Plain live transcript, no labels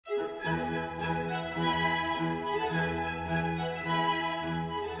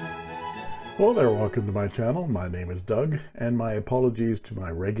Hello there, welcome to my channel. My name is Doug, and my apologies to my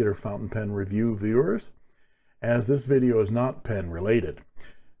regular fountain pen review viewers, as this video is not pen related.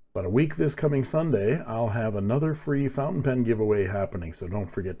 But a week this coming Sunday, I'll have another free fountain pen giveaway happening, so don't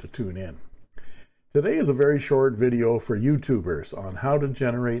forget to tune in. Today is a very short video for YouTubers on how to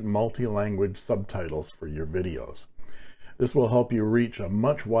generate multi-language subtitles for your videos. This will help you reach a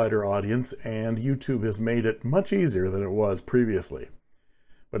much wider audience, and YouTube has made it much easier than it was previously.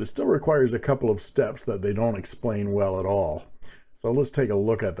 But it still requires a couple of steps that they don't explain well at all. So let's take a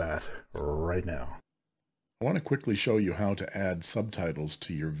look at that right now. I want to quickly show you how to add subtitles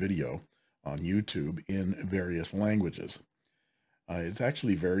to your video on YouTube in various languages. It's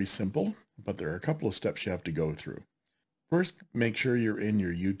actually very simple, but there are a couple of steps you have to go through. First, make sure you're in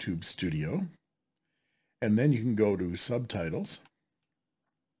your YouTube studio, and then you can go to Subtitles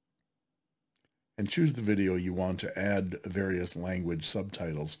and choose the video you want to add various language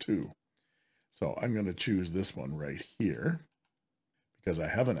subtitles to. So I'm going to choose this one right here because I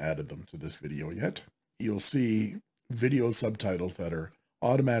haven't added them to this video yet. You'll see video subtitles that are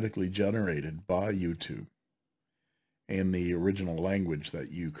automatically generated by YouTube in the original language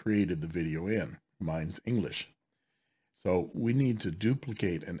that you created the video in. Mine's English. So we need to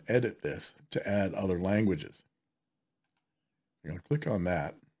duplicate and edit this to add other languages. I'm going to click on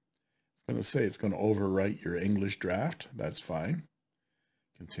that. It's going to say it's going to overwrite your English draft. That's fine.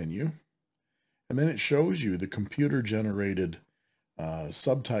 Continue. And then it shows you the computer-generated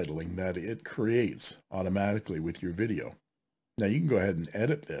subtitling that it creates automatically with your video. Now you can go ahead and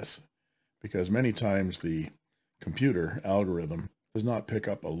edit this because many times the computer algorithm does not pick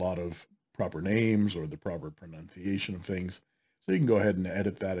up a lot of proper names or the proper pronunciation of things. So you can go ahead and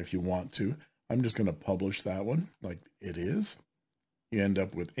edit that if you want to. I'm just going to publish that one like it is. You end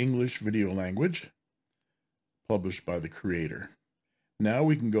up with English video language, published by the creator. Now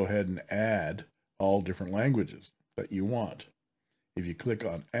we can go ahead and add all different languages that you want. If you click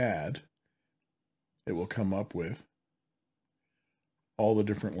on Add, it will come up with all the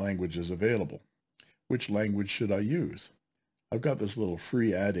different languages available. Which language should I use? I've got this little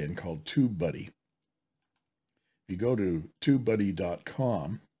free add-in called TubeBuddy. If you go to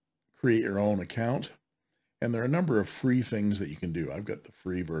tubebuddy.com, create your own account, and there are a number of free things that you can do. I've got the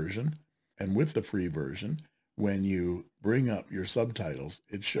free version, and with the free version, when you bring up your subtitles,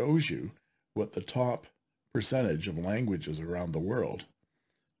 it shows you what the top percentage of languages around the world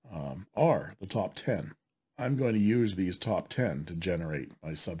are, the top 10. I'm going to use these top 10 to generate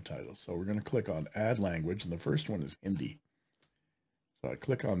my subtitles. So we're going to click on Add Language, and the first one is Hindi. So I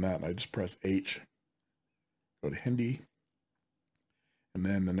click on that, and I just press H, go to Hindi, and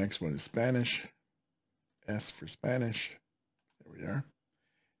then the next one is Spanish. S for Spanish, there we are,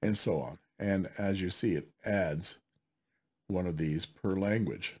 and so on. And as you see, it adds one of these per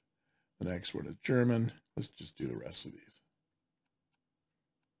language. The next one is German. Let's just do the rest of these.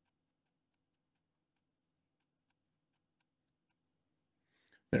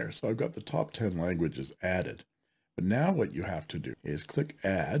 There, so I've got the top 10 languages added. But now what you have to do is click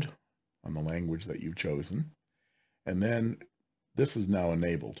Add on the language that you've chosen, and then this is now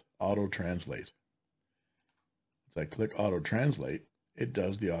enabled, Auto Translate. So I click Auto Translate, it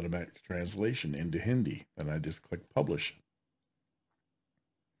does the automatic translation into Hindi, and I just click Publish.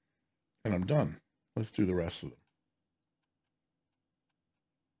 And I'm done. Let's do the rest of them.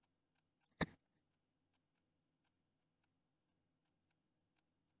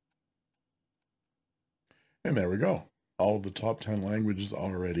 And there we go. All of the top 10 languages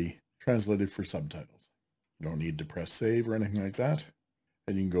already translated for subtitles. You don't need to press save or anything like that.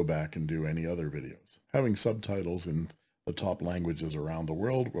 And you can go back and do any other videos. Having subtitles in the top languages around the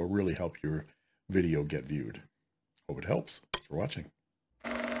world will really help your video get viewed. Hope it helps. Thanks for watching.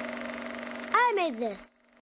 I made this.